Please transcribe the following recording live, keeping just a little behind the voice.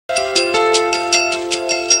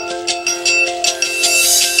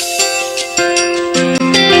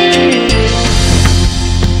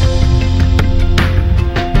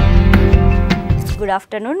Good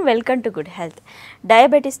afternoon, welcome to good health.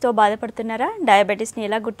 డయాబెటీస్తో బాధపడుతున్నారా? డయాబెటీస్ని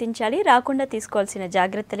ఎలా గుర్తించాలి, రాకుండా తీసుకోవాల్సిన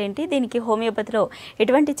జాగ్రత్తలు ఏంటి, దీనికి హోమియోపతిలో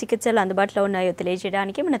ఎటువంటి చికిత్సలు అందుబాటులో ఉన్నాయో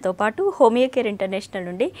తెలియజేయడానికి మనతో పాటు హోమియోకేర్ ఇంటర్నేషనల్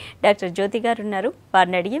నుండి డాక్టర్ జ్యోతి గారు ఉన్నారు.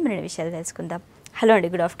 వారిని అడిగి మన విషయాలు తెలుసుకుందాం. హలో అండి,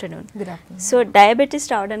 గుడ్ ఆఫ్టర్నూన్. సో డయాబెటీస్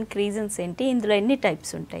రావడానికి రీజన్స్ ఏంటి, ఇందులో ఎన్ని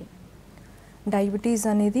టైప్స్ ఉంటాయి? డయాబెటీస్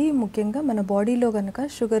అనేది ముఖ్యంగా మన బాడీలో కనుక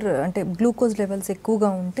షుగర్ అంటే గ్లూకోజ్ లెవెల్స్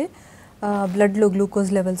ఎక్కువగా ఉంటే, బ్లడ్లో గ్లూకోజ్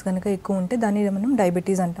లెవెల్స్ కనుక ఎక్కువ ఉంటే దాన్ని మనం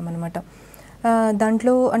డయాబెటీస్ అంటాం అనమాట.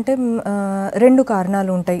 దాంట్లో అంటే రెండు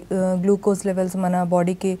కారణాలు ఉంటాయి. గ్లూకోజ్ లెవెల్స్ మన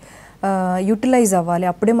బాడీకి యూటిలైజ్ అవ్వాలి,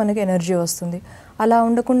 అప్పుడే మనకి ఎనర్జీ వస్తుంది. అలా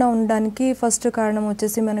ఉండకుండా ఉండడానికి ఫస్ట్ కారణం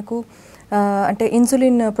వచ్చేసి మనకు అంటే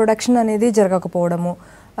ఇన్సులిన్ ప్రొడక్షన్ అనేది జరగకపోవడము,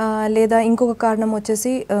 లేదా ఇంకొక కారణం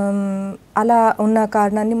వచ్చేసి అలా ఉన్న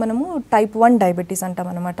కారణాన్ని మనము టైప్ 1 డయాబెటీస్ అంటాం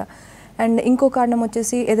అనమాట. అండ్ ఇంకో కారణం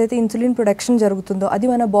వచ్చేసి ఏదైతే ఇన్సులిన్ ప్రొడక్షన్ జరుగుతుందో అది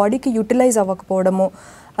మన బాడీకి యూటిలైజ్ అవ్వకపోవడము,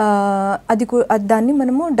 దాన్ని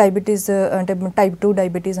మనము డయాబెటీస్ అంటే టైప్ 2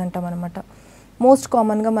 డయాబెటీస్ అంటాం అనమాట. మోస్ట్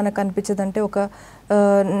కామన్గా మనకు కనిపించేదంటే ఒక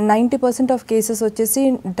 90% ఆఫ్ కేసెస్ వచ్చేసి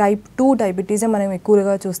టైప్ 2 డయాబెటీసే మనం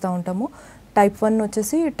ఎక్కువగా చూస్తూ ఉంటాము. టైప్ 1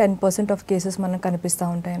 వచ్చేసి 10% ఆఫ్ కేసెస్ మనకు కనిపిస్తూ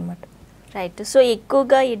ఉంటాయి అన్నమాట. రైట్. సో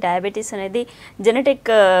ఎక్కువగా ఈ డయాబెటీస్ అనేది జెనెటిక్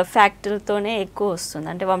ఫ్యాక్టర్తోనే ఎక్కువ వస్తుంది,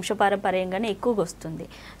 అంటే వంశపారంపర్యంగానే ఎక్కువగా వస్తుంది.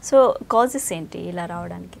 సో కాజెస్ ఏంటి ఇలా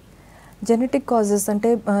రావడానికి? జెనెటిక్ కాజెస్ అంటే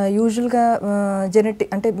యూజువల్గా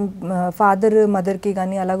జెనెటిక్ అంటే ఫాదర్ మదర్కి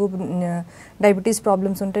కానీ అలాగూ డయాబెటీస్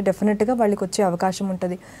ప్రాబ్లమ్స్ ఉంటే డెఫినెట్గా వాళ్ళకి వచ్చే అవకాశం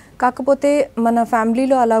ఉంటుంది. కాకపోతే మన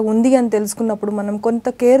ఫ్యామిలీలో అలా ఉంది అని తెలుసుకున్నప్పుడు మనం కొంత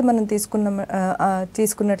కేర్ మనం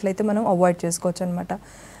తీసుకున్నట్లయితే మనం అవాయిడ్ చేసుకోవచ్చు అనమాట.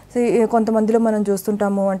 కొంతమందిలో మనం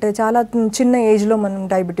చూస్తుంటాము, అంటే చాలా చిన్న ఏజ్లో మనం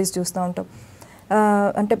డయాబెటీస్ చూస్తూ ఉంటాం.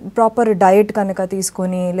 అంటే ప్రాపర్ డయట్ కనుక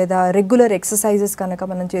తీసుకొని లేదా రెగ్యులర్ ఎక్సర్సైజెస్ కనుక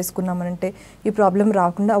మనం చేసుకున్నామనంటే ఈ ప్రాబ్లం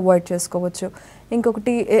రాకుండా అవాయిడ్ చేసుకోవచ్చు.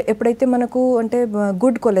 ఇంకొకటి, ఎప్పుడైతే మనకు అంటే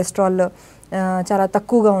గుడ్ కొలెస్ట్రాల్ చాలా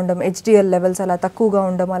తక్కువగా ఉండడం, హెచ్డిఎల్ లెవెల్స్ అలా తక్కువగా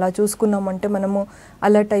ఉండడం అలా చూసుకున్నామంటే మనము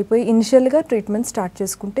అలర్ట్ అయిపోయి ఇనిషియల్గా ట్రీట్మెంట్ స్టార్ట్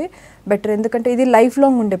చేసుకుంటే బెటర్. ఎందుకంటే ఇది లైఫ్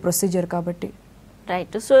లాంగ్ ఉండే ప్రొసీజర్ కాబట్టి.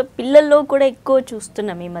 రైట్. సో పిల్లల్లో కూడా ఎక్కువ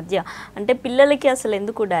చూస్తున్నాం ఈ మధ్య. అంటే పిల్లలకి అసలు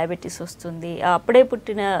ఎందుకు డయాబెటీస్ వస్తుంది? అప్పుడే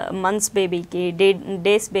పుట్టిన మంత్స్ బేబీకి,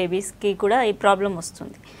 డేస్ బేబీస్కి కూడా ఈ ప్రాబ్లం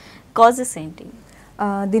వస్తుంది. కాజెస్ ఏంటి?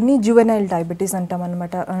 దీన్ని జువెనైల్ డయాబెటీస్ అంటాం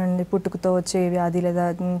అనమాట. అండ్ పుట్టుకతో వచ్చే వ్యాధి లేదా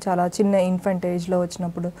చాలా చిన్న ఇన్ఫెంట్ ఏజ్లో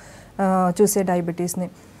వచ్చినప్పుడు చూసే డయాబెటీస్ని.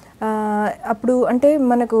 అప్పుడు అంటే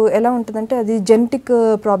మనకు ఎలా ఉంటుందంటే అది జెనెటిక్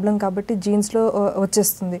ప్రాబ్లం కాబట్టి జీన్స్లో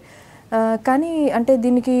వచ్చేస్తుంది. కానీ అంటే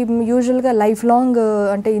దీనికి యూజువల్గా లైఫ్ లాంగ్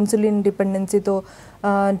అంటే ఇన్సులిన్ డిపెండెన్సీతో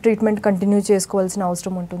ట్రీట్మెంట్ కంటిన్యూ చేసుకోవాల్సిన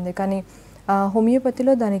అవసరం ఉంటుంది. కానీ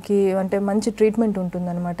హోమియోపతిలో దానికి అంటే మంచి ట్రీట్మెంట్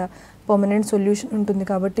ఉంటుందన్నమాట, పర్మనెంట్ సొల్యూషన్ ఉంటుంది.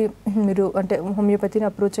 కాబట్టి మీరు అంటే హోమియోపతిని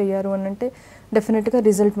అప్రోచ్ అయ్యారు అని అంటే డెఫినెట్గా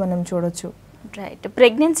రిజల్ట్ మనం చూడొచ్చు. రైట్.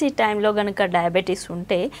 ప్రెగ్నెన్సీ టైంలో కనుక డయాబెటీస్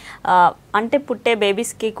ఉంటే అంటే పుట్టే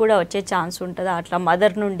బేబీస్కి కూడా వచ్చే ఛాన్స్ ఉంటుందా, అట్లా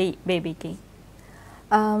మదర్ నుండి బేబీకి?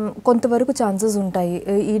 కొంతవరకు ఛాన్సెస్ ఉంటాయి.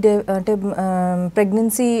 అంటే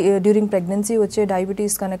డ్యూరింగ్ ప్రెగ్నెన్సీ వచ్చే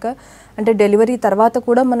డయాబెటీస్ కనుక అంటే డెలివరీ తర్వాత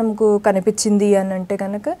కూడా మనకు కనిపించింది అని అంటే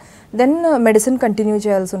కనుక దెన్ మెడిసిన్ కంటిన్యూ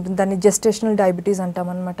చేయాల్సి ఉంటుంది. దాన్ని జెస్టేషనల్ డయాబెటీస్ అంటాం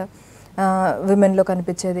అనమాట, విమెన్లో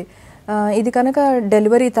కనిపించేది. ఇది కనుక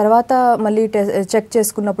డెలివరీ తర్వాత మళ్ళీ చెక్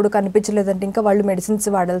చేసుకున్నప్పుడు కనిపించలేదంటే ఇంకా వాళ్ళు మెడిసిన్స్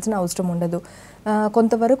వాడాల్సిన అవసరం ఉండదు.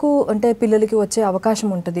 కొంతవరకు అంటే పిల్లలకి వచ్చే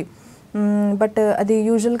అవకాశం ఉంటుంది. బట్ అది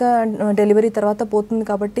యూజువల్గా డెలివరీ తర్వాత పోతుంది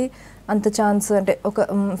కాబట్టి అంత ఛాన్స్ అంటే ఒక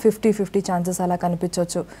 50-50 ఛాన్సెస్ అలా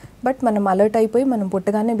కనిపించవచ్చు. బట్ మనం అలర్ట్ అయిపోయి మనం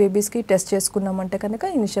పుట్టగానే బేబీస్కి టెస్ట్ చేసుకున్నామంటే కనుక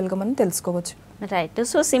ఇనిషియల్గా మనం తెలుసుకోవచ్చు. రైట్.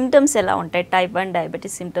 సో సిమ్టమ్స్ ఎలా ఉంటాయి? Type 1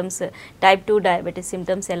 diabetes symptoms, type 2 diabetes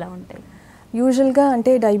symptoms ఎలా ఉంటాయి? యూజువల్గా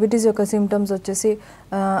అంటే డయాబెటీస్ యొక్క సిమ్టమ్స్ వచ్చేసి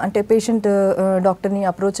అంటే పేషెంట్ డాక్టర్ని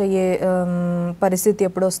అప్రోచ్ అయ్యే పరిస్థితి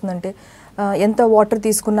ఎప్పుడు వస్తుందంటే ఎంత వాటర్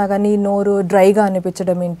తీసుకున్నా కానీ నోరు డ్రైగా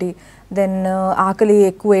అనిపించడం ఏంటి, దెన్ ఆకలి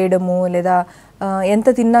ఎక్కువ వేయడము, లేదా ఎంత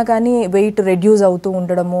తిన్నా కానీ వెయిట్ రెడ్యూస్ అవుతూ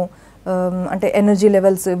ఉండడము, అంటే ఎనర్జీ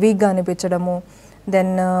లెవెల్స్ వీక్గా అనిపించడము,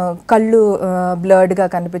 దెన్ కళ్ళు బ్లర్డ్గా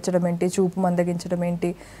కనిపించడం ఏంటి, చూపు మందగించడం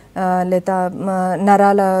ఏంటి, లేదా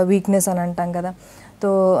నరాల వీక్నెస్ అని అంటాం కదా,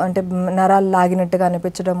 తో అంటే నరాలు లాగినట్టుగా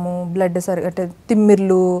అనిపించడము, బ్లడ్ అంటే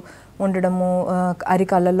తిమ్మిర్లు ఉండడము,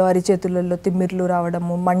 అరికాళ్ళల్లో అరిచేతులలో తిమ్మిర్లు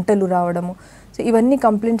రావడము, మంటలు రావడము. సో ఇవన్నీ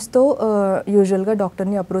కంప్లైంట్స్తో యూజువల్గా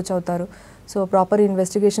డాక్టర్ని అప్రోచ్ అవుతారు. సో ప్రాపర్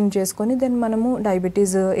ఇన్వెస్టిగేషన్ చేసుకొని దెన్ మనము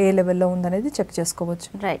డయాబెటీస్ ఏ లెవెల్లో ఉందనేది చెక్ చేసుకోవచ్చు.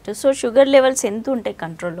 రైట్. సో షుగర్ లెవెల్స్ ఎంత ఉంటాయి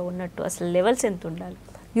కంట్రోల్లో ఉన్నట్టు? అసలు లెవెల్స్ ఎంత ఉండాలి?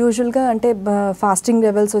 యూజువల్గా అంటే ఫాస్టింగ్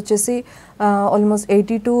లెవెల్స్ వచ్చేసి ఆల్మోస్ట్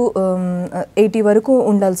 80 to 80 వరకు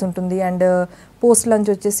ఉండాల్సి ఉంటుంది. అండ్ పోస్ట్ లంచ్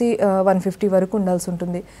వచ్చేసి 150 వరకు ఉండాల్సి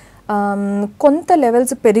ఉంటుంది. కొంత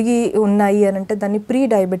లెవెల్స్ పెరిగి ఉన్నాయి అని అంటే దాన్ని ప్రీ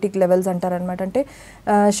డయాబెటిక్ లెవెల్స్ అంటారనమాట. అంటే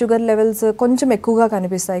షుగర్ లెవెల్స్ కొంచెం ఎక్కువగా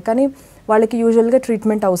కనిపిస్తాయి కానీ వాళ్ళకి యూజువల్గా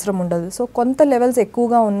ట్రీట్మెంట్ అవసరం ఉండదు. సో కొంత లెవెల్స్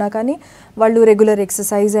ఎక్కువగా ఉన్నా కానీ వాళ్ళు రెగ్యులర్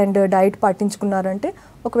ఎక్సర్సైజ్ అండ్ డైట్ పాటించుకున్నారంటే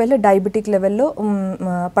ఒకవేళ డయాబెటిక్ లెవెల్లో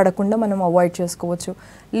పడకుండా మనం అవాయిడ్ చేసుకోవచ్చు.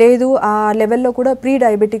 లేదు ఆ లెవెల్లో కూడా ప్రీ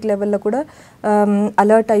డయాబెటిక్ లెవెల్లో కూడా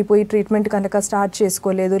అలర్ట్ అయిపోయి ట్రీట్మెంట్ కనుక స్టార్ట్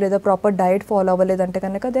చేసుకోలేదు లేదా ప్రాపర్ డైట్ ఫాలో అవ్వలేదంటే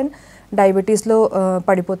కనుక దెన్ డయాబెటీస్లో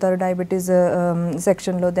పడిపోతారు, డయాబెటీస్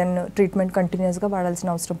సెక్షన్లో. దెన్ ట్రీట్మెంట్ కంటిన్యూస్గా వాడాల్సిన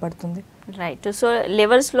అవసరం పడుతుంది. రైట్. సో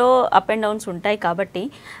లెవెల్స్లో అప్ అండ్ డౌన్స్ ఉంటాయి కాబట్టి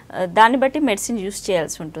దాన్ని బట్టి మెడిసిన్ యూస్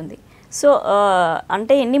చేయాల్సి ఉంటుంది. సో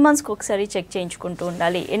అంటే ఎన్ని మంత్స్కి ఒకసారి చెక్ చేయించుకుంటూ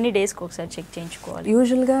ఉండాలి, ఎన్ని డేస్కి ఒకసారి చెక్ చేయించుకోవాలి?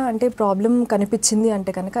 యూజువల్గా అంటే ప్రాబ్లం కనిపించింది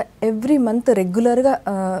అంటే కనుక ఎవ్రీ మంత్ రెగ్యులర్గా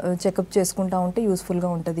చెకప్ చేసుకుంటూ ఉంటే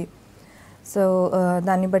యూస్ఫుల్గా ఉంటుంది. సో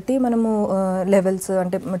దాన్ని బట్టి మనము లెవెల్స్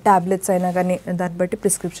అంటే ట్యాబ్లెట్స్ అయినా కానీ దాన్ని బట్టి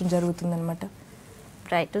ప్రిస్క్రిప్షన్ జరుగుతుందన్నమాట.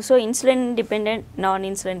 Right. So insulin dependent, non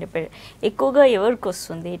insulin dependent ఎక్కువగా ఎవరికి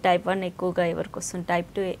వస్తుంది? టైప్ 1 ఎక్కువగా ఎవరికి వస్తుంది? టైప్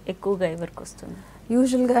 2 ఎక్కువగా ఎవరికి వస్తుంది?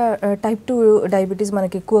 యూజువల్గా టైప్ 2 డయాబెటీస్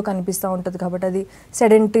మనకి ఎక్కువ కనిపిస్తూ ఉంటుంది కాబట్టి అది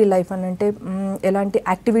సెడెంటరీ లైఫ్ అని అంటే ఎలాంటి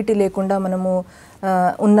యాక్టివిటీ లేకుండా మనము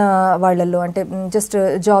ఉన్న వాళ్ళల్లో అంటే జస్ట్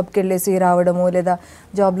జాబ్కి వెళ్ళేసి రావడము లేదా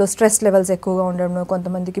జాబ్లో స్ట్రెస్ లెవెల్స్ ఎక్కువగా ఉండడము,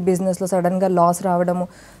 కొంతమందికి బిజినెస్లో సడన్గా లాస్ రావడము.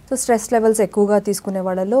 సో స్ట్రెస్ లెవెల్స్ ఎక్కువగా తీసుకునే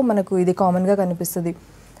వాళ్ళలో మనకు ఇది కామన్గా కనిపిస్తుంది.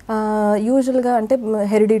 యూజువల్గా అంటే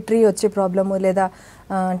హెరిడిటరీ వచ్చే ప్రాబ్లము లేదా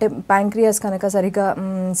అంటే ప్యాంక్రియాస్ కనుక సరిగా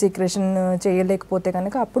సీక్రెషన్ చేయలేకపోతే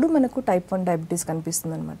కనుక అప్పుడు మనకు టైప్ 1 డయాబెటీస్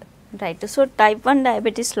కనిపిస్తుంది అనమాట. రైట్. సో టైప్ 1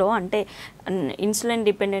 డయాబెటీస్లో అంటే ఇన్సులిన్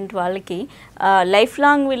డిపెండెంట్ వాళ్ళకి లైఫ్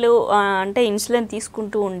లాంగ్ వీళ్ళు అంటే ఇన్సులిన్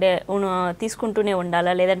తీసుకుంటూనే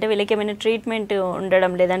ఉండాలా, లేదంటే వీళ్ళకి ఏమైనా ట్రీట్మెంట్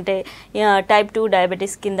ఉండడం, లేదంటే టైప్ 2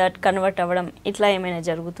 డయాబెటీస్ కింద కన్వర్ట్ అవ్వడం ఇట్లా ఏమైనా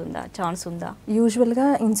జరుగుతుందా, ఛాన్స్ ఉందా? యూజువల్గా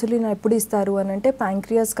ఇన్సులిన్ ఎప్పుడు ఇస్తారు అని అంటే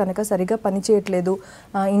ప్యాంక్రియాస్ కనుక సరిగా పనిచేయట్లేదు,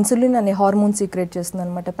 ఇన్సులిన్ అనే హార్మోన్ సీక్రెట్ చేస్తుంది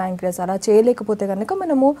అనమాట ప్యాంక్రియాస్. అలా చేయలేకపోతే కనుక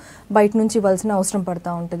మనము బయట నుంచి ఇవ్వాల్సిన అవసరం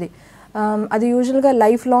పడుతూ ఉంటుంది. అది యూజువల్గా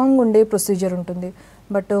లైఫ్ లాంగ్ ఉండే ప్రొసీజర్ ఉంటుంది.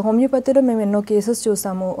 బట్ హోమియోపతిలో మేము ఎన్నో కేసెస్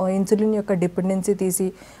చూసాము ఇన్సులిన్ యొక్క డిపెండెన్సీ తీసి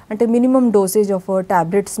అంటే మినిమం డోసేజ్ ఆఫ్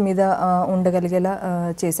టాబ్లెట్స్ మీద ఉండగలిగేలా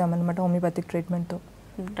చేసామన్నమాట హోమియోపతిక్ ట్రీట్మెంట్తో.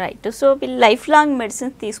 రైట్. సో వీళ్ళు లైఫ్ లాంగ్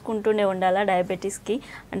మెడిసిన్స్ తీసుకుంటూనే ఉండాలా డయాబెటీస్కి,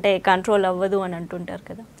 అంటే కంట్రోల్ అవ్వదు అని అంటుంటారు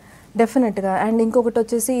కదా? డెఫినెట్గా. అండ్ ఇంకొకటి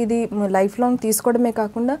వచ్చేసి ఇది లైఫ్ లాంగ్ తీసుకోవడమే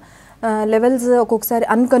కాకుండా లెవెల్స్ ఒక్కొక్కసారి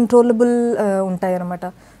అన్కంట్రోలబుల్ ఉంటాయి అన్నమాట.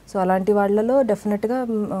 సో అలాంటి వాళ్ళలో డెఫినెట్గా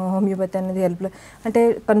హోమియోపతి అనేది హెల్ప్ అంటే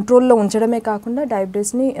కంట్రోల్లో ఉంచడమే కాకుండా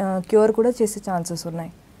డయాబెటీస్ని క్యూర్ కూడా చేసే ఛాన్సెస్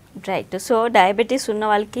ఉన్నాయి. రైట్. సో డయాబెటీస్ ఉన్న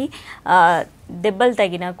వాళ్ళకి దెబ్బలు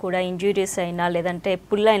తగినా కూడా, ఇంజురీస్ అయినా లేదంటే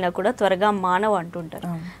పుల్లైనా కూడా త్వరగా మానవ అంటుంటారు.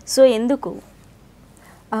 సో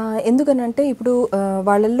ఎందుకనంటే ఇప్పుడు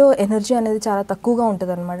వాళ్ళల్లో ఎనర్జీ అనేది చాలా తక్కువగా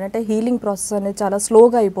ఉంటుంది అనమాట. అంటే హీలింగ్ ప్రాసెస్ అనేది చాలా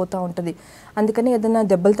స్లోగా అయిపోతూ ఉంటుంది. అందుకని ఏదైనా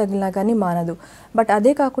దెబ్బలు తగిలినా కానీ మానదు. బట్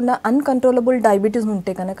అదే కాకుండా అన్కంట్రోలబుల్ డయాబెటీస్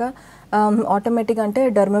ఉంటే కనుక ఆటోమేటిక్గా అంటే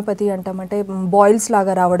డర్మోపతి అంటామంటే బాయిల్స్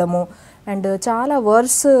లాగా రావడము అండ్ చాలా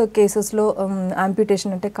వర్స్ కేసెస్లో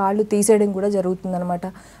యాంప్యుటేషన్ అంటే కాళ్ళు తీసేయడం కూడా జరుగుతుందన్నమాట.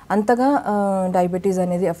 అంతగా డయాబెటీస్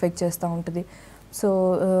అనేది ఎఫెక్ట్ చేస్తూ ఉంటుంది. సో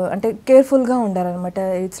అంటే కేర్ఫుల్గా ఉండాలన్నమాట.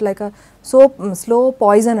 ఇట్స్ లైక్ స్లో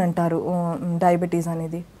పాయిజన్ అంటారు డయాబెటీస్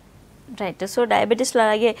అనేది. రైట్. సో డయాబెటీస్లో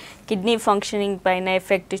అలాగే కిడ్నీ ఫంక్షనింగ్ పైన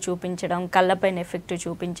ఎఫెక్ట్ చూపించడం, కళ్ళపైన ఎఫెక్ట్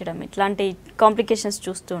చూపించడం ఇట్లాంటి కాంప్లికేషన్స్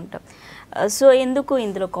చూస్తూ ఉంటాం. సో ఎందుకు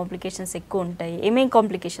ఇందులో కాంప్లికేషన్స్ ఎక్కువ ఉంటాయి? ఏమేం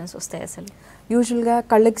కాంప్లికేషన్స్ వస్తాయి అసలు? యూజువల్గా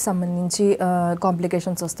కళ్ళకి సంబంధించి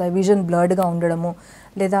కాంప్లికేషన్స్ వస్తాయి. విజన్ బ్లర్డ్గా ఉండడము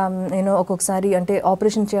లేదా ఒక్కొక్కసారి అంటే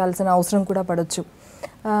ఆపరేషన్ చేయాల్సిన అవసరం కూడా పడవచ్చు.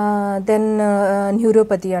 దెన్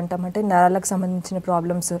న్యూరోపతి అంటామంటే నరాలకు సంబంధించిన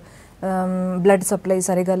ప్రాబ్లమ్స్, బ్లడ్ సప్లై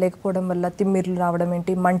సరిగా లేకపోవడం వల్ల తిమ్మిర్లు రావడం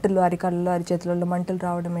ఏంటి, మంటలు అరికాళ్ళలో అరిచేతులలో మంటలు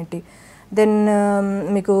రావడం ఏంటి. దెన్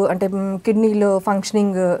మీకు అంటే కిడ్నీలో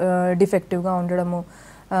ఫంక్షనింగ్ డిఫెక్టివ్గా ఉండడము,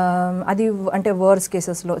 అది అంటే వర్స్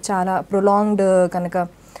కేసెస్లో చాలా ప్రొలాంగ్డ్ కనుక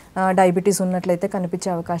డయాబెటీస్ ఉన్నట్లయితే కనిపించే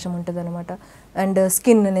అవకాశం ఉంటుంది అనమాట. అండ్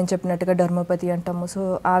స్కిన్ నేను చెప్పినట్టుగా డర్మోపతి అంటాము. సో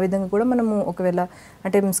ఆ విధంగా కూడా మనము ఒకవేళ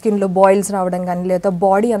అంటే స్కిన్లో బాయిల్స్ రావడం కానీ లేదా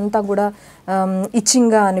బాడీ అంతా కూడా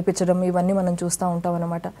ఇచ్చింగ్గా అనిపించడం ఇవన్నీ మనం చూస్తూ ఉంటాం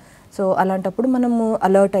అనమాట. సో అలాంటప్పుడు మనము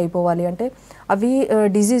అలర్ట్ అయిపోవాలి. అంటే అవి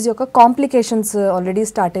డిజీజ్ యొక్క కాంప్లికేషన్స్ ఆల్రెడీ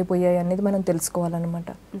స్టార్ట్ అయిపోయాయి అనేది మనం తెలుసుకోవాలన్నమాట.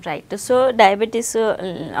 రైట్. సో డయాబెటీస్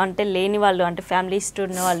అంటే లేని వాళ్ళు అంటే ఫ్యామిలీ హిస్టరీ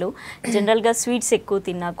ఉన్న వాళ్ళు జనరల్గా స్వీట్స్ ఎక్కువ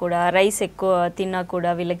తిన్నా కూడా, రైస్ ఎక్కువ తిన్నా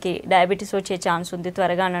కూడా వీళ్ళకి డయాబెటీస్ వచ్చే ఛాన్స్ ఉంది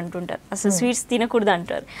త్వరగా అని అంటుంటారు. అసలు స్వీట్స్ తినకూడదు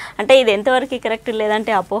అంటారు. అంటే ఇది ఎంతవరకు కరెక్ట్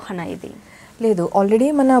లేదంటే అపోహన ఇది? లేదు, ఆల్రెడీ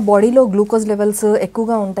మన బాడీలో గ్లూకోజ్ లెవెల్స్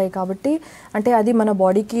ఎక్కువగా ఉంటాయి కాబట్టి, అంటే అది మన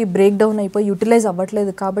బాడీకి బ్రేక్ డౌన్ అయిపోయి యూటిలైజ్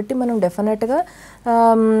అవ్వట్లేదు కాబట్టి మనం డెఫినెట్గా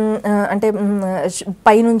అంటే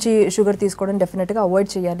పైనుంచి షుగర్ తీసుకోవడం డెఫినెట్గా అవాయిడ్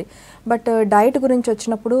చేయాలి. బట్ డైట్ గురించి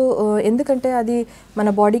వచ్చినప్పుడు ఎందుకంటే అది మన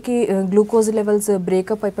బాడీకి గ్లూకోజ్ లెవెల్స్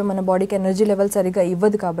బ్రేకప్ అయిపోయి మన బాడీకి ఎనర్జీ లెవెల్స్ సరిగా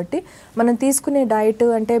ఇవ్వదు కాబట్టి మనం తీసుకునే డైట్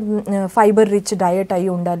అంటే ఫైబర్ రిచ్ డయట్ అయి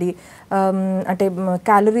ఉండాలి. అంటే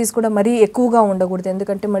క్యాలరీస్ కూడా మరీ ఎక్కువగా ఉండకూడదు,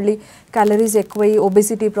 ఎందుకంటే మళ్ళీ క్యాలరీస్ ఎక్కువై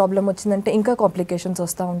ఒబెసిటీ ప్రాబ్లం వచ్చిందంటే ఇంకా కాంప్లికేషన్స్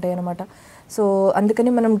వస్తూ ఉంటాయి అన్నమాట. సో అందుకని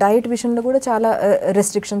మనం డైట్ విషయంలో కూడా చాలా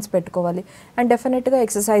రెస్ట్రిక్షన్స్ పెట్టుకోవాలి. అండ్ డెఫినెట్గా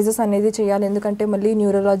ఎక్సర్సైజెస్ అనేది చేయాలి, ఎందుకంటే మళ్ళీ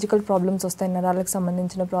న్యూరలాజికల్ ప్రాబ్లమ్స్ వస్తాయి, నరాలకు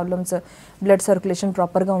సంబంధించిన ప్రాబ్లమ్స్, బ్లడ్ సర్క్యులేషన్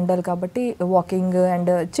ప్రాపర్గా ఉండాలి కాబట్టి వాకింగ్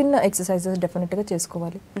అండ్ చిన్న ఎక్సర్సైజెస్ డెఫినెట్గా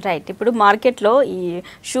చేసుకోవాలి. రైట్. ఇప్పుడు మార్కెట్లో ఈ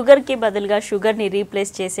షుగర్కి బదులుగా షుగర్ని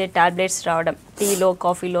రీప్లేస్ చేసే టాబ్లెట్స్ రావడం, టీలో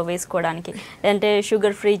కాఫీలో వేసుకోవడానికి, అంటే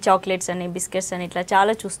షుగర్ ఫ్రీ చాక్లెట్స్ అని బిస్కెట్స్ అని ఇట్లా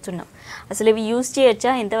చాలా చూస్తున్నాం. అసలు ఇవి యూజ్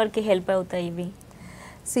చేయొచ్చా? ఎంతవరకు హెల్ప్ అవుతాయి ఇవి?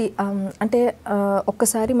 అంటే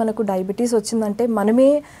ఒక్కసారి మనకు డయాబెటీస్ వచ్చిందంటే మనమే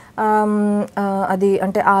అది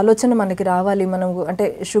అంటే ఆలోచన మనకి రావాలి, మనకు అంటే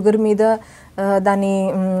షుగర్ మీద దాని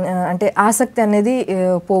అంటే ఆసక్తి అనేది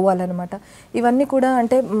పోవాలన్నమాట. ఇవన్నీ కూడా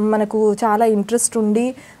అంటే మనకు చాలా ఇంట్రెస్ట్ ఉండి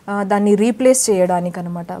దాన్ని రీప్లేస్ చేయడానికి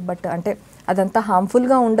అనమాట. బట్ అంటే అదంతా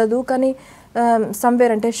హార్మ్ఫుల్గా ఉండదు, కానీ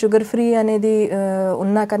సమ్వేర్ అంటే షుగర్ ఫ్రీ అనేది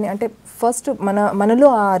ఉన్నా కానీ అంటే ఫస్ట్ మనలో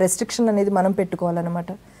ఆ రెస్ట్రిక్షన్ అనేది మనం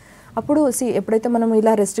పెట్టుకోవాలన్నమాట. అప్పుడు ఎప్పుడైతే మనం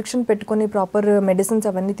ఇలా రెస్ట్రిక్షన్ పెట్టుకొని ప్రాపర్ మెడిసిన్స్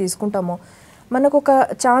అవన్నీ తీసుకుంటామో మనకు ఒక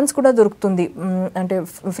ఛాన్స్ కూడా దొరుకుతుంది, అంటే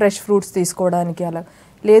ఫ్రెష్ ఫ్రూట్స్ తీసుకోవడానికి. అలా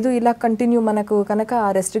లేదు, ఇలా కంటిన్యూ మనకు కనుక ఆ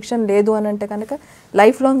రెస్ట్రిక్షన్ లేదు అని అంటే కనుక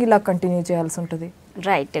లైఫ్ లాంగ్ ఇలా కంటిన్యూ చేయాల్సి ఉంటుంది.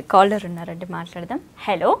 రైట్. కాలర్ ఉన్నారండి, మాట్లాడదాం.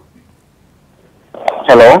 హలో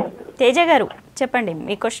హలో తేజ గారు, చెప్పండి,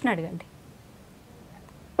 మీ క్వశ్చన్ అడగండి.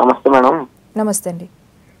 నమస్తే మేడం. నమస్తే అండి.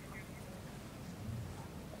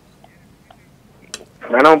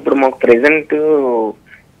 మేడం, ఇప్పుడు మాకు ప్రెసెంట్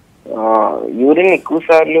యూరిన్ ఎక్కువ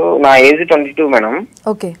సార్లు, నా ఏజ్ 22 మేడం.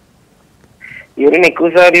 ఓకే. యూరిన్ ఎక్కువ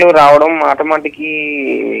సార్లు రావడం ఆటోమేటిక్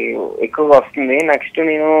ఎక్కువగా వస్తుంది. నెక్స్ట్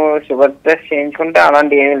నేను షుగర్ టెస్ట్ చేయించుకుంటే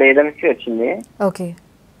అలాంటి ఏమీ లేదనేసి వచ్చింది. ఓకే.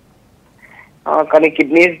 కానీ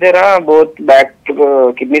కిడ్నీస్ దగ్గర బోత్ బ్యాక్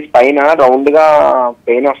కిడ్నీస్ పైన రౌండ్ గా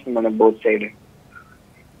పెయిన్ వస్తుంది మేడం, బోత్ సైడ్.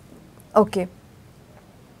 ఓకే.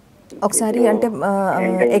 ఒకసారి అంటే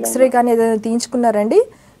ఎక్స్రే కానీ ఏదైనా తీయించుకున్నారండి?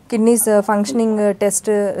 Kidneys functioning test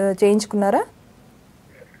చేయించుకున్నారా?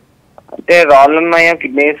 అంటే రాళ్ళు ఉన్నాయా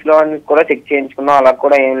కిడ్నీస్ లో అని కూడా చెక్ చేయించుకున్నాం, అలా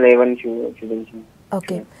కూడా ఏం లేవని చూపించింది.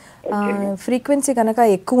 ఓకే. ఫ్రీక్వెన్సీ కనుక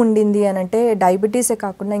ఎక్కువ ఉండింది అని అంటే డయాబెటీసే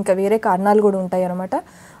కాకుండా ఇంకా వేరే కారణాలు కూడా ఉంటాయి అన్నమాట.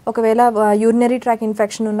 ఒకవేళ యూరినరీ ట్రాక్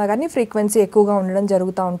ఇన్ఫెక్షన్ ఉన్నా కానీ ఫ్రీక్వెన్సీ ఎక్కువగా ఉండడం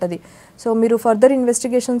జరుగుతూ ఉంటుంది. సో మీరు ఫర్దర్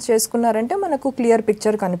ఇన్వెస్టిగేషన్స్ చేసుకున్నారంటే మనకు క్లియర్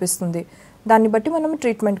పిక్చర్ కనిపిస్తుంది, దాన్ని బట్టి మనం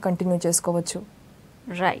ట్రీట్మెంట్ కంటిన్యూ చేసుకోవచ్చు.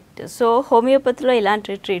 రైట్. సో హోమియోపతిలో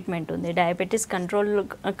ఎలాంటి ట్రీట్మెంట్ ఉంది? డయాబెటీస్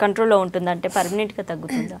కంట్రోల్లో ఉంటుందా, అంటే పర్మనెంట్గా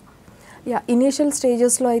తగ్గుతుందా? ఇనీషియల్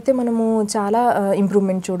స్టేజెస్లో అయితే మనము చాలా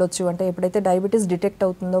ఇంప్రూవ్మెంట్ చూడొచ్చు. అంటే ఎప్పుడైతే డయాబెటీస్ డిటెక్ట్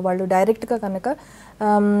అవుతుందో వాళ్ళు డైరెక్ట్గా కనుక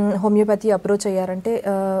హోమియోపతి అప్రోచ్ అయ్యారంటే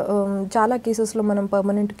చాలా కేసెస్లో మనం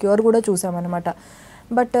పర్మనెంట్ క్యూర్ కూడా చూసామన్నమాట.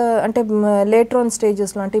 బట్ అంటే లేటర్ ఆన్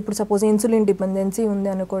స్టేజెస్లో, అంటే ఇప్పుడు సపోజ్ ఇన్సులిన్ డిపెండెన్సీ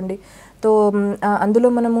ఉంది అనుకోండి, తో అందులో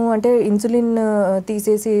మనము అంటే ఇన్సులిన్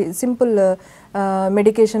తీసేసి సింపుల్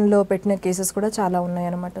మెడికేషన్లో పెట్టిన కేసెస్ కూడా చాలా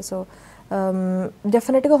ఉన్నాయన్నమాట. సో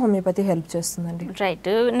డెఫినెట్గా హోమియోపతి హెల్ప్ చేస్తుందండి. రైట్.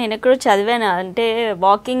 నేను ఎక్కడో చదివాను, అంటే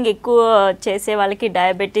వాకింగ్ ఎక్కువ చేసే వాళ్ళకి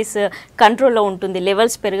డయాబెటీస్ కంట్రోల్లో ఉంటుంది,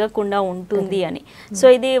 లెవెల్స్ పెరగకుండా ఉంటుంది అని. సో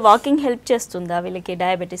ఇది వాకింగ్ హెల్ప్ చేస్తుందా వీళ్ళకి,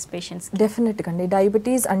 డయాబెటీస్ పేషెంట్స్? డెఫినెట్గా అండి.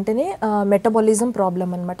 డయాబెటీస్ అంటేనే మెటబాలిజం ప్రాబ్లం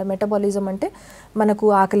అనమాట. మెటబాలిజం అంటే మనకు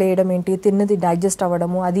ఆకలి వేయడం ఏంటి, తిన్నది డైజెస్ట్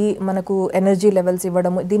అవ్వడము, అది మనకు ఎనర్జీ లెవెల్స్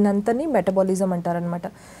ఇవ్వడము, దీనంతని మెటబాలిజం అంటారనమాట.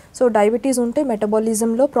 సో డయాబెటీస్ ఉంటే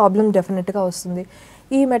మెటబాలిజంలో ప్రాబ్లం డెఫినెట్గా వస్తుంది.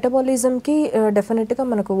 ఈ మెటబాలిజంకి డెఫినెట్గా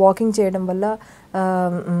మనకు వాకింగ్ చేయడం వల్ల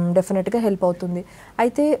డెఫినెట్గా హెల్ప్ అవుతుంది.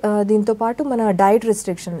 అయితే దీంతోపాటు మన డైట్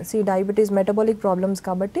రెస్ట్రిక్షన్స్, ఈ డయాబెటీస్ మెటబాలిక్ ప్రాబ్లమ్స్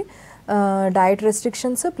కాబట్టి diet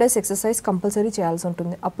restrictions plus exercise compulsory చేయాల్సి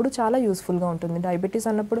ఉంటుంది. అప్పుడు చాలా యూస్ఫుల్గా ఉంటుంది. డయాబెటీస్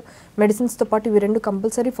అన్నప్పుడు మెడిసిన్స్తో పాటు ఇవి రెండు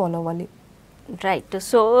కంపల్సరీ ఫాలో అవ్వాలి. రైట్.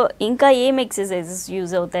 సో ఇంకా ఏం ఎక్సర్సైజెస్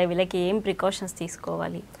యూజ్ అవుతాయి వీళ్ళకి, ఏం ప్రికాషన్స్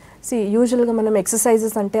తీసుకోవాలి? యూజువల్గా మనం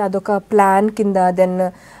ఎక్సర్సైజెస్ అంటే అదొక ప్లాన్ కింద, దెన్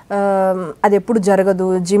అది ఎప్పుడు జరగదు,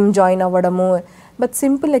 జిమ్ జాయిన్ అవ్వడము. బట్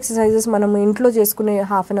సింపుల్ ఎక్సర్సైజెస్ మనం ఇంట్లో చేసుకునే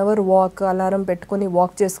half an hour walk, alarm పెట్టుకొని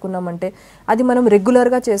వాక్ చేసుకున్నామంటే అది మనం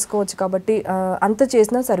రెగ్యులర్గా చేసుకోవచ్చు కాబట్టి అంత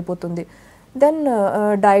చేసినా సరిపోతుంది. దెన్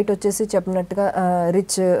డైట్ వచ్చేసి చెప్పినట్టుగా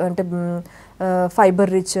రిచ్ అంటే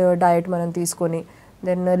ఫైబర్ రిచ్ డైట్ మనం తీసుకొని,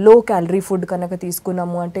 దెన్ లో క్యాలరీ ఫుడ్ కనుక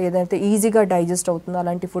తీసుకున్నాము అంటే ఏదైతే ఈజీగా డైజెస్ట్ అవుతుందో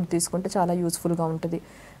అలాంటి ఫుడ్ తీసుకుంటే చాలా యూస్ఫుల్గా ఉంటుంది.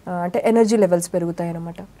 అంటే ఎనర్జీ లెవెల్స్ పెరుగుతాయి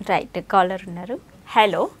అన్నమాట. రైట్. కాలర్ ఉన్నారు.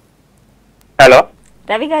 హలో హలో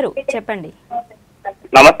రవి గారు చెప్పండి.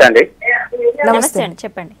 నమస్తే అండి. నమస్తే అండి,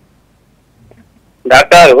 చెప్పండి.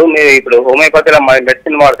 డాక్టర్ మీరు ఇప్పుడు హోమియోపతిలో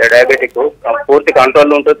మెడిసిన్ వాడితే డయాబెటిక్ పూర్తి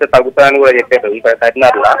కంట్రోల్ ఉంటుంది, తగ్గుతుందని కూడా చెప్పారు ఇక్కడ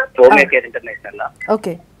కరీంనగర్లో హోమియోకేర్ ఇంటర్నేషనల్ లో.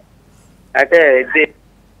 ఓకే. అయితే ఇది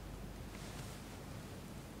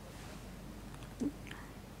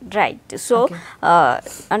రైట్. సో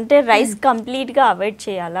అంటే రైస్ కంప్లీట్గా అవాయిడ్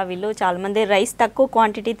చేయాలా వీళ్ళు? చాలామంది రైస్ తక్కువ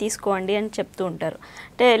క్వాంటిటీ తీసుకోండి అని చెప్తూ ఉంటారు.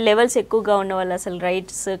 అంటే లెవెల్స్ ఎక్కువగా ఉన్న వాళ్ళు అసలు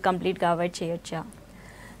రైస్ కంప్లీట్గా అవాయిడ్ చేయొచ్చా?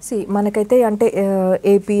 మనకైతే అంటే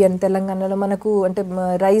ఏపీ అండ్ తెలంగాణలో మనకు అంటే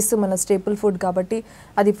రైస్ మన స్టేపుల్ ఫుడ్ కాబట్టి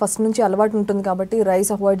అది ఫస్ట్ నుంచి అలవాటు ఉంటుంది కాబట్టి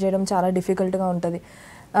రైస్ అవాయిడ్ చేయడం చాలా డిఫికల్ట్గా ఉంటుంది.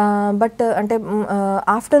 బట్ అంటే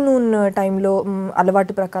ఆఫ్టర్నూన్ టైంలో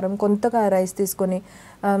అలవాటు ప్రకారం కొంతగా రైస్ తీసుకొని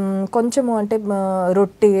కొంచెము అంటే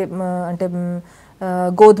రొట్టె అంటే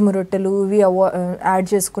గోధుమ రొట్టెలు ఇవి యాడ్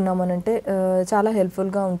చేసుకున్నామనంటే చాలా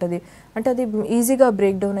హెల్ప్ఫుల్గా ఉంటుంది. అంటే అది ఈజీగా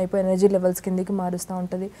బ్రేక్ డౌన్ అయిపోయి ఎనర్జీ లెవెల్స్ కిందికి మారుస్తూ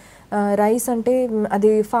ఉంటుంది. రైస్ అంటే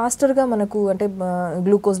అది ఫాస్టర్గా మనకు అంటే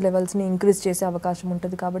గ్లూకోజ్ లెవెల్స్ని ఇంక్రీజ్ చేసే అవకాశం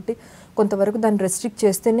ఉంటుంది కాబట్టి కొంతవరకు దాన్ని రెస్ట్రిక్ట్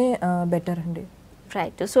చేస్తేనే బెటర్ అండి.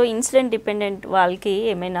 రైట్. సో ఇన్సులిన్ డిపెండెంట్ వాళ్ళకి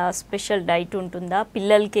ఏమైనా స్పెషల్ డైట్ ఉంటుందా?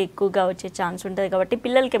 పిల్లలకి ఎక్కువగా వచ్చే ఛాన్స్ ఉంటుంది కాబట్టి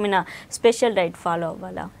పిల్లలకి ఏమైనా స్పెషల్ డైట్ ఫాలో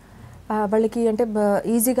అవ్వాలా? వాళ్ళకి అంటే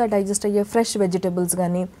ఈజీగా డైజెస్ట్ అయ్యే ఫ్రెష్ వెజిటబుల్స్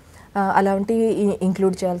కానీ అలాంటివి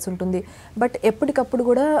ఇంక్లూడ్ చేయాల్సి ఉంటుంది. బట్ ఎప్పటికప్పుడు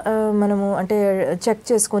కూడా మనము అంటే చెక్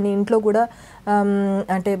చేసుకొని ఇంట్లో కూడా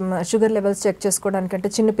అంటే షుగర్ లెవెల్స్ చెక్ చేసుకోవడానికి అంటే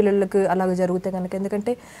చిన్నపిల్లలకు అలాగ జరిగితే కనుక,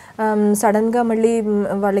 ఎందుకంటే సడన్గా మళ్ళీ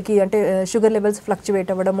వాళ్ళకి అంటే షుగర్ లెవెల్స్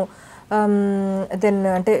ఫ్లక్చువేట్ అవ్వడము, దెన్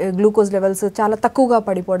అంటే గ్లూకోజ్ లెవెల్స్ చాలా తక్కువగా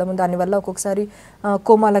పడిపోవడం, దానివల్ల ఒక్కొక్కసారి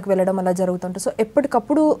కోమాలకు వెళ్ళడం అలా జరుగుతుంటుంది. సో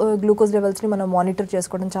ఎప్పటికప్పుడు గ్లూకోజ్ లెవెల్స్ని మనం మానిటర్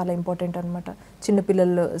చేసుకోవడం చాలా ఇంపార్టెంట్ అనమాట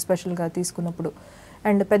చిన్నపిల్లలు స్పెషల్గా తీసుకున్నప్పుడు.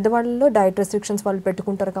 అండ్ పెద్దవాళ్ళలో డైట్ రెస్ట్రిక్షన్స్ వాళ్ళు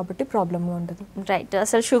పెట్టుకుంటారు కాబట్టి ప్రాబ్లమ్ ఉండదు. రైట్.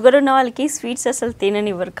 అసలు షుగర్ ఉన్న వాళ్ళకి స్వీట్స్ అసలు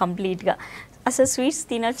తిననివ్వరు కంప్లీట్గా. అసలు స్వీట్స్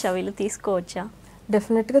తినొచ్చా వీళ్ళు, తీసుకోవచ్చా?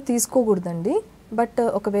 డెఫినెట్గా తీసుకోకూడదండి. బట్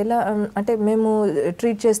ఒకవేళ అంటే మేము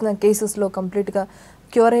ట్రీట్ చేసిన కేసెస్లో కంప్లీట్గా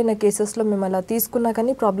క్యూర్ అయిన కేసెస్లో మేము అలా తీసుకున్నా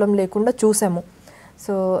కానీ ప్రాబ్లం లేకుండా చూసాము.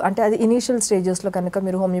 సో అంటే అది ఇనీషియల్ స్టేజెస్లో కనుక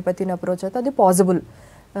మీరు హోమియోపతిని అప్రోచ్ అయితే అది పాసిబుల్.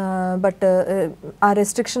 బట్ ఆ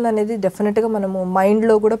రెస్ట్రిక్షన్ అనేది డెఫినెట్గా మనము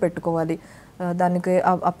మైండ్లో కూడా పెట్టుకోవాలి. దానికి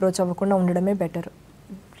అప్రోచ్ అవ్వకుండా ఉండడమే బెటర్.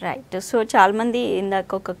 రైట్. సో చాలామంది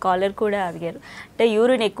ఇందాక ఒక కాలర్ కూడా అడిగారు, అంటే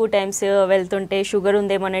యూరిన్ ఎక్కువ టైమ్స్ వెళ్తుంటే షుగర్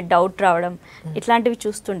ఉందేమో అనే డౌట్ రావడం ఇట్లాంటివి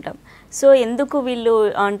చూస్తుంటాం. సో ఎందుకు వీళ్ళు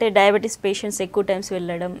అంటే డయాబెటీస్ పేషెంట్స్ ఎక్కువ టైమ్స్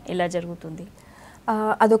వెళ్ళడం ఇలా జరుగుతుంది?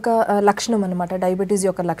 అదొక లక్షణం అనమాట, డయాబెటీస్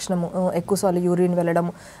యొక్క లక్షణము. ఎక్కువసార్లు యూరిన్ వెళ్ళడం,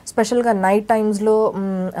 స్పెషల్గా నైట్ టైమ్స్లో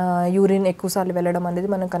యూరిన్ ఎక్కువసార్లు వెళ్ళడం అనేది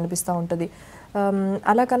మనకు కనిపిస్తూ ఉంటుంది.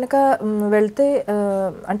 అలా కనుక వెళ్తే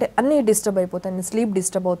అంటే అన్నీ డిస్టర్బ్ అయిపోతాయి, స్లీప్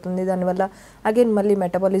డిస్టర్బ్ అవుతుంది, దానివల్ల అగైన్ మళ్ళీ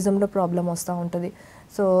మెటబాలిజంలో ప్రాబ్లం వస్తూ ఉంటుంది.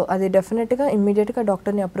 సో అది డెఫినెట్గా ఇమ్మీడియట్గా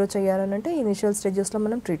డాక్టర్ని అప్రోచ్ అయ్యారనంటే ఇనిషియల్ స్టేజెస్లో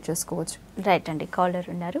మనం ట్రీట్ చేసుకోవచ్చు. రైట్ అండి. కాలర్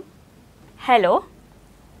ఉన్నారు. హలో.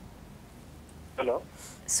 హలో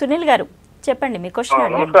సునీల్ గారు చెప్పండి, మీ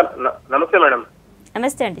క్వశ్చన్. నమస్తే మేడం.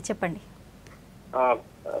 నమస్తే అండి, చెప్పండి.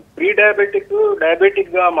 ప్రీ డయాబెటిక్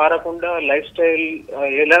గా మారకుండా లైఫ్ స్టైల్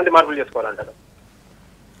ఎలాంటి మార్పులు చేసుకోవాలంటారు?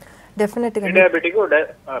 డెఫినెట్గా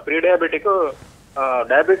ప్రీ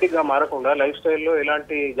డయాబెటిక్ గా మారకుండా లైఫ్ స్టైల్లో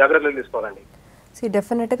ఎలాంటి జాగ్రత్తలు తీసుకోవాలండి?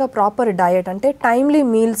 డెఫినెట్గా ప్రాపర్ డయట్ అంటే టైమ్లీ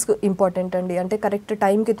మీల్స్ ఇంపార్టెంట్ అండి. అంటే కరెక్ట్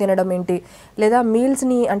టైంకి తినడం ఏంటి, లేదా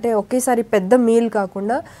మీల్స్ని అంటే ఒకేసారి పెద్ద మీల్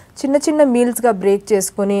కాకుండా చిన్న చిన్న మీల్స్గా బ్రేక్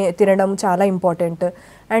చేసుకొని తినడం చాలా ఇంపార్టెంట్.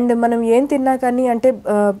 అండ్ మనం ఏం తిన్నా కానీ అంటే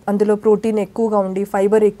అందులో ప్రోటీన్ ఎక్కువగా ఉండి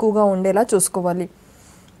ఫైబర్ ఎక్కువగా ఉండేలా చూసుకోవాలి.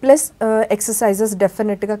 ప్లస్ ఎక్సర్సైజెస్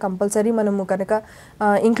డెఫినెట్గా కంపల్సరీ మనము కనుక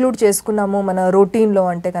ఇంక్లూడ్ చేసుకున్నాము మన రొటీన్లో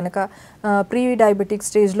అంటే కనుక ప్రీ డయాబెటిక్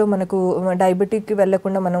స్టేజ్లో మనకు డయాబెటిక్కి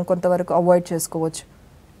వెళ్లకుండా మనం కొంతవరకు అవాయిడ్ చేసుకోవచ్చు.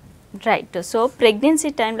 రైట్. సో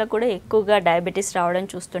ప్రెగ్నెన్సీ టైంలో కూడా ఎక్కువగా డయాబెటీస్ రావడం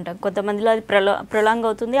చూస్తుంటాం. కొంతమందిలో అది ప్రొలాంగ్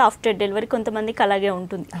అవుతుంది ఆఫ్టర్ డెలివరీ, కొంతమందికి అలాగే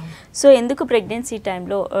ఉంటుంది. సో ఎందుకు ప్రెగ్నెన్సీ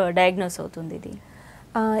టైంలో డయాగ్నోస్ అవుతుంది ఇది?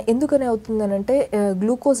 ఎందుకని అవుతుందనంటే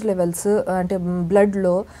గ్లూకోజ్ లెవెల్స్ అంటే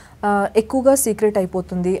బ్లడ్లో ఎక్కువగా సీక్రెట్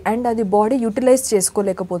అయిపోతుంది అండ్ అది బాడీ యూటిలైజ్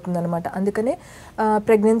చేసుకోలేకపోతుంది అనమాట. అందుకనే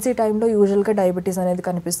ప్రెగ్నెన్సీ టైంలో యూజువల్గా డయాబెటీస్ అనేది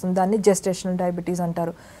కనిపిస్తుంది. దాన్ని జెస్టేషనల్ డయాబెటీస్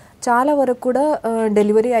అంటారు. చాలా వరకు కూడా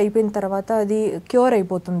డెలివరీ అయిపోయిన తర్వాత అది క్యూర్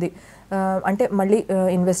అయిపోతుంది. అంటే మళ్ళీ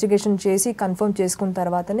ఇన్వెస్టిగేషన్ చేసి కన్ఫర్మ్ చేసుకున్న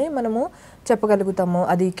తర్వాతనే మనము చెప్పగలుగుతాము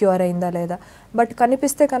అది క్యూర్ అయిందా లేదా. బట్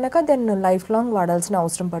కనిపిస్తే కనుక దెన్ లైఫ్ లాంగ్ వాడాల్సిన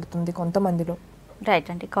అవసరం పడుతుంది కొంతమందిలో. రైట్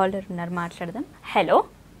అండి. కాలర్ ఉన్నారు, మాట్లాడదాం. హలో.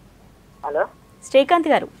 హలో శ్రీకాంత్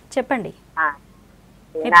గారు చెప్పండి.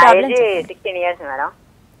 నా ఏజ్ 16 ఇయర్స్ మేడం.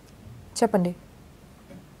 చెప్పండి.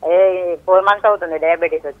 4 months అవుతుంది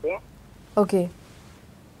డయాబెటీస్ వచ్చి. ఓకే.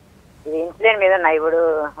 ఇది ఇన్సులిన్ మీద ఇప్పుడు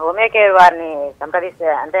హోమియోకేర్ వారిని సంప్రదిస్తే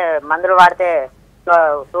అంటే మందులు వాడితే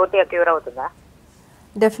పూర్తిగా క్యూర్ అవుతుందా?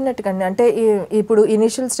 డెఫినెట్గా అండి. అంటే ఇప్పుడు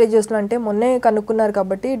ఇనిషియల్ స్టేజెస్లో అంటే మొన్నే కనుక్కున్నారు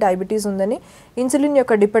కాబట్టి డయాబెటీస్ ఉందని ఇన్సులిన్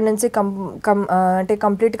యొక్క డిపెండెన్సీ అంటే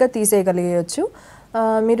కంప్లీట్గా తీసేయగలిగేయచ్చు.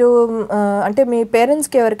 మీరు అంటే మీ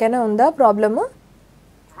పేరెంట్స్కి ఎవరికైనా ఉందా ప్రాబ్లము?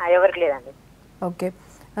 ఎవరికి లేదండి. ఓకే.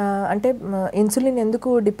 అంటే ఇన్సులిన్ ఎందుకు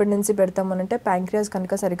డిపెండెన్సీ పెడతామనంటే ప్యాంక్రియాస్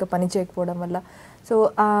కనుక సరిగ్గా పని చేయకపోవడం వల్ల. సో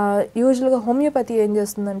యూజువల్గా హోమియోపతి ఏం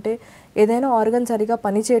చేస్తుందంటే ఏదైనా ఆర్గన్ సరిగ్గా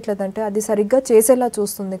పని చేయట్లేదంటే అది సరిగ్గా చేసేలా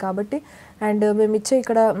చూస్తుంది కాబట్టి అండ్ మేము ఇచ్చే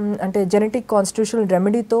ఇక్కడ అంటే జెనెటిక్ కాన్స్టిట్యూషనల్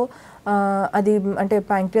రెమెడీతో అది అంటే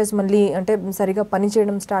ప్యాంక్రియాస్ మళ్ళీ అంటే సరిగ్గా పని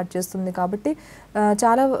చేయడం స్టార్ట్ చేస్తుంది కాబట్టి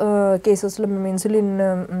చాలా కేసెస్లో మేము ఇన్సులిన్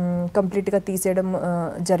కంప్లీట్గా తీసేయడం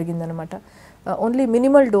జరిగిందనమాట. ఓన్లీ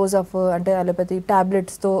మినిమల్ డోస్ ఆఫ్ అంటే అలోపతి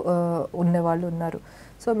ట్యాబ్లెట్స్తో ఉన్నవాళ్ళు ఉన్నారు.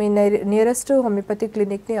 సో మీ నియరెస్ట్ హోమియోపతి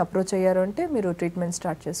క్లినిక్ని అప్రోచ్ అయ్యారు అంటే మీరు ట్రీట్మెంట్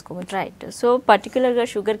స్టార్ట్ చేసుకోవచ్చు. రైట్. సో పర్టికులర్గా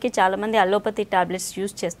షుగర్కి చాలామంది అలోపతి టాబ్లెట్స్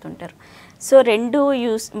యూస్ చేస్తుంటారు. సో రెండు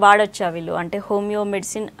వాడొచ్చా వీళ్ళు? అంటే homeo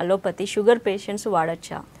medicine, allopathy sugar patients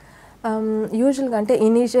వాడొచ్చా? యూజువల్గా అంటే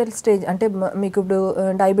ఇనీషియల్ స్టేజ్ అంటే మీకు ఇప్పుడు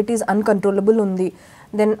డయాబెటీస్ అన్కంట్రోలబుల్ ఉంది,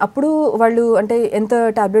 దెన్ అప్పుడు వాళ్ళు అంటే ఎంత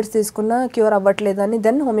ట్యాబ్లెట్స్ తీసుకున్నా క్యూర్ అవ్వట్లేదని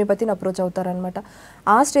దెన్ హోమియోపతిని అప్రోచ్ అవుతారనమాట.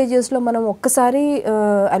 ఆ స్టేజెస్లో మనం ఒక్కసారి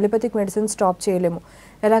అలోపతిక్ మెడిసిన్ స్టాప్ చేయలేము.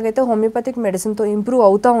 ఎలాగైతే హోమియోపతిక్ మెడిసిన్తో ఇంప్రూవ్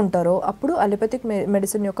అవుతూ ఉంటారో అప్పుడు అలోపతిక్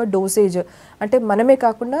మెడిసిన్ యొక్క డోసేజ్ అంటే మనమే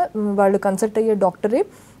కాకుండా వాళ్ళు కన్సల్ట్ అయ్యే డాక్టరే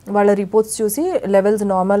వాళ్ళ రిపోర్ట్స్ చూసి లెవెల్స్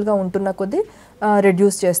నార్మల్గా ఉంటున్న కొద్దీ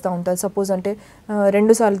రెడ్యూస్ చేస్తూ ఉంటారు. సపోజ్ అంటే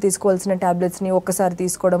 2 సార్లు తీసుకోవాల్సిన ట్యాబ్లెట్స్ని ఒక్కసారి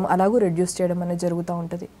తీసుకోవడం అలాగూ రెడ్యూస్ చేయడం అనేది జరుగుతూ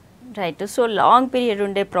ఉంటుంది. రైట్. సో లాంగ్ పీరియడ్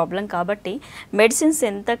ఉండే ప్రాబ్లం కాబట్టి మెడిసిన్స్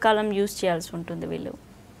ఎంతకాలం యూస్ చేయాల్సి ఉంటుంది వీళ్ళు?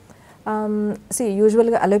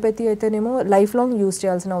 యూజువల్గా అలోపతి అయితేనేమో లైఫ్ లాంగ్ యూజ్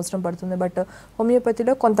చేయాల్సిన అవసరం పడుతుంది. బట్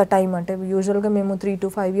హోమియోపతిలో కొంత టైం అంటే యూజువల్గా మేము 3 to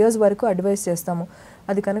 5 years వరకు అడ్వైస్ చేస్తాము.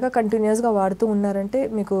 అది కనుక కంటిన్యూస్గా వాడుతూ ఉన్నారంటే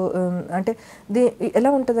మీకు అంటే ఎలా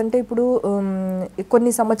ఉంటుందంటే ఇప్పుడు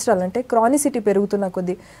కొన్ని సంవత్సరాలు అంటే క్రానిసిటీ పెరుగుతున్న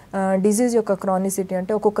కొద్దీ డిజీజ్ యొక్క క్రానిసిటీ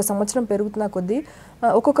అంటే ఒక్కొక్క సంవత్సరం పెరుగుతున్న కొద్దీ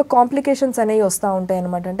ఒక్కొక్క కాంప్లికేషన్స్ అనేవి వస్తూ ఉంటాయి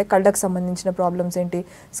అనమాట. అంటే కళ్ళకు సంబంధించిన ప్రాబ్లమ్స్ ఏంటి,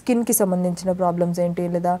 స్కిన్కి సంబంధించిన ప్రాబ్లమ్స్ ఏంటి,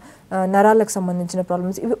 లేదా నరాలకు సంబంధించిన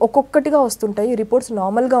ప్రాబ్లమ్స్, ఇవి ఒక్కొక్కటిగా వస్తుంటాయి రిపోర్ట్స్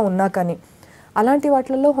నార్మల్గా ఉన్నా కానీ. అలాంటి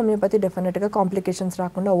వాటిల్లో హోమియోపతి డెఫినెట్గా కాంప్లికేషన్స్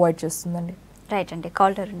రాకుండా అవాయిడ్ చేస్తుందండి. రైట్ అండి.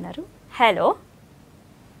 కాలర్ ఉన్నారు. హలో.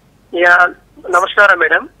 యా నమస్కారం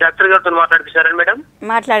మేడం, డాక్టర్ గారితో మాట్లాడుతున్నారా మేడం?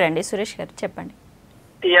 మాట్లాడండి సురేష్ గారు, చెప్పండి.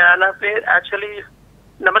 యా నా పేరు యాక్చువల్లీ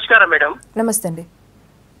నమస్కారం మేడం. నమస్తే అండి.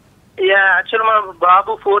 యా యాక్చువల్ మా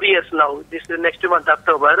బాబు 4 years now, this next month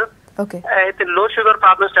October. Okay. అయితే లో షుగర్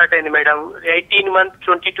ప్రాబ్లం స్టార్ట్ అయింది మేడం 18 months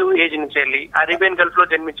 22 ఏజ్ నుంచి వెళ్ళి. అరేబియన్ గల్ఫ్ లో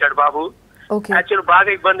జన్మించాడు బాబు. యాక్చువల్ బాగా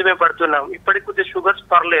ఇబ్బంది మేము పడుతున్నాం. ఇప్పటికి కొద్దిగా షుగర్స్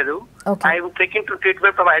పర్లేదు. I'm taking to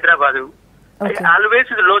treatment from Hyderabad. Always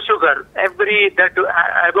లో షుగర్ ఎవ్రీ దట్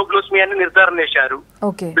హైపోగ్లైసెమియా అని నిర్ధారణ చేశారు.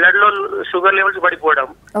 బ్లడ్ లో షుగర్ లెవెల్స్ పడిపోవడం.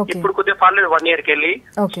 ఇప్పుడు కొద్దిగా పర్లేదు 1 year కి వెళ్ళి.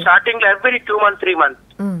 స్టార్టింగ్ లో ఎవ్రీ 2 months 3 months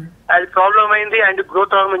అది ప్రాబ్లం అయింది. And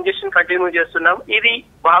growth hormone injection continue చేస్తున్నాం. ఇది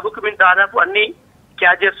బాబుకి మేము దాదాపు అన్ని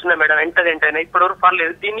క్యాచ్ చేస్తున్నాం మేడం, వెంటనే ఇప్పటివరకు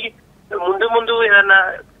పర్లేదు. దీన్ని ముందు ఏదన్నా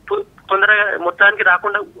తొందరగా మొత్తానికి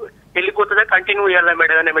రాకుండా వెళ్ళిపోతుందా, కంటిన్యూ చేయాలా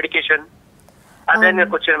మేడం అనే మెడికేషన్? అదే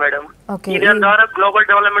నాకు వచ్చాను మేడం. దాని ద్వారా గ్లోబల్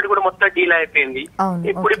డెవలప్మెంట్ కూడా మొత్తం డీల్ అయిపోయింది.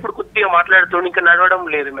 ఇప్పుడు కొద్దిగా మాట్లాడుతూ ఇంకా నడవడం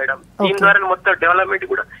లేదు మేడం. దీని ద్వారా మొత్తం డెవలప్మెంట్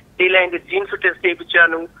కూడా డీల్ అయింది. జీన్స్ టెస్ట్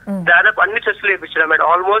చేయించాను, దాదాపు అన్ని టెస్టులు చేయించాను madam.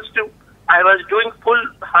 Almost I was doing full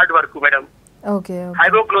hard work madam.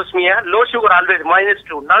 Hypoglycaemia, లో sugar always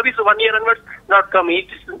 -2. Now is 1 year onwards not come.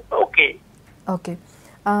 It is okay. Okay.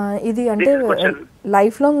 ఇది అంటే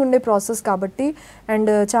లైఫ్ లాంగ్ ఉండే ప్రాసెస్ కాబట్టి అండ్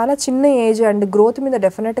చాలా చిన్న ఏజ్ అండ్ గ్రోత్ మీద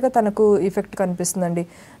డెఫినెట్గా తనకు ఎఫెక్ట్ కనిపిస్తుందండి.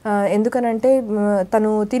 ఎందుకనంటే తను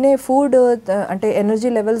తినే ఫుడ్ అంటే ఎనర్జీ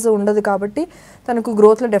లెవెల్స్ ఉండదు కాబట్టి తనకు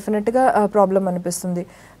గ్రోత్లో డెఫినెట్గా ప్రాబ్లం అనిపిస్తుంది.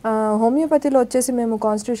 హోమియోపతిలో వచ్చేసి మేము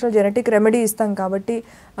కాన్స్టిట్యూషనల్ జెనెటిక్ రెమెడీ ఇస్తాం కాబట్టి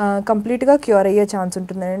కంప్లీట్గా క్యూర్ అయ్యే ఛాన్స్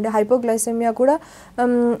ఉంటుందండి. హైపోగ్లైసెమియా కూడా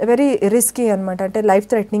వెరీ రిస్కీ అనమాట, అంటే లైఫ్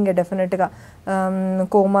థ్రెటనింగ్ డెఫినెట్గా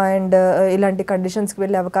కోమా అండ్ ఇలాంటి కండిషన్స్కి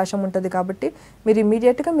వెళ్ళే అవకాశం ఉంటుంది. కాబట్టి మీరు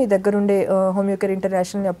ఇమీడియట్గా మీ దగ్గర ఉండే హోమియోకేర్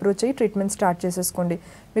ఇంటర్నేషనల్ని అప్రోచ్ అయ్యి ట్రీట్మెంట్ స్టార్ట్ చేసేసుకోండి.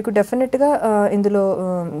 మీకు డెఫినెట్గా ఇందులో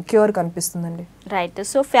క్యూర్ కనిపిస్తుందండి. రైట్.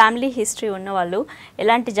 సో ఫ్యామిలీ హిస్టరీ ఉన్న వాళ్ళు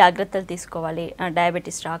ఎలాంటి జాగ్రత్తలు తీసుకోవాలి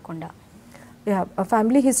డయాబెటీస్ రాకుండా?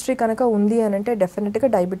 ఫ్యామిలీ హిస్టరీ కనుక ఉంది అని అంటే డెఫినెట్గా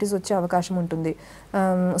డయాబెటీస్ వచ్చే అవకాశం ఉంటుంది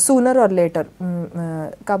సూనర్ ఆర్ లేటర్.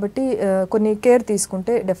 కాబట్టి కొన్ని కేర్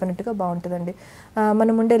తీసుకుంటే డెఫినెట్గా బాగుంటుందండి.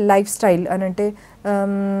 మనం ఉండే లైఫ్ స్టైల్ అని అంటే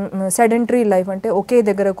సెడెంటరీ లైఫ్ అంటే ఒకే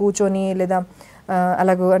దగ్గర కూర్చొని లేదా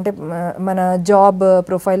అలాగూ అంటే మన జాబ్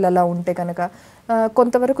ప్రొఫైల్ అలా ఉంటే కనుక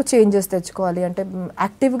కొంతవరకు చేంజెస్ తెచ్చుకోవాలి. అంటే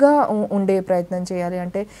యాక్టివ్గా ఉండే ప్రయత్నం చేయాలి.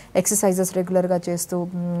 అంటే ఎక్సర్సైజెస్ రెగ్యులర్గా చేస్తూ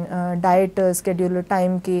డయట్ స్కెడ్యూల్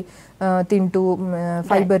టైంకి తింటూ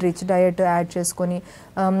ఫైబర్ రిచ్ డయట్ యాడ్ చేసుకొని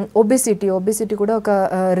ఒబిసిటీ కూడా ఒక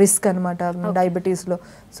రిస్క్ అనమాట డయాబెటీస్లో.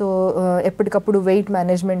 సో ఎప్పటికప్పుడు వెయిట్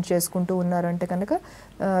మేనేజ్మెంట్ చేసుకుంటూ ఉన్నారంటే కనుక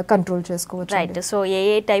కంట్రోల్ చేసుకోవచ్చు. Right. So A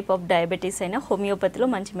type of diabetes అయినా హోమియోపతిలో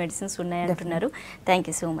మంచి medicines ఉన్నాయంటున్నారు. Thank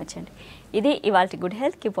you so much అండి. ఇది ఇవాల్టి good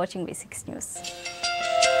health. Keep watching V6 news.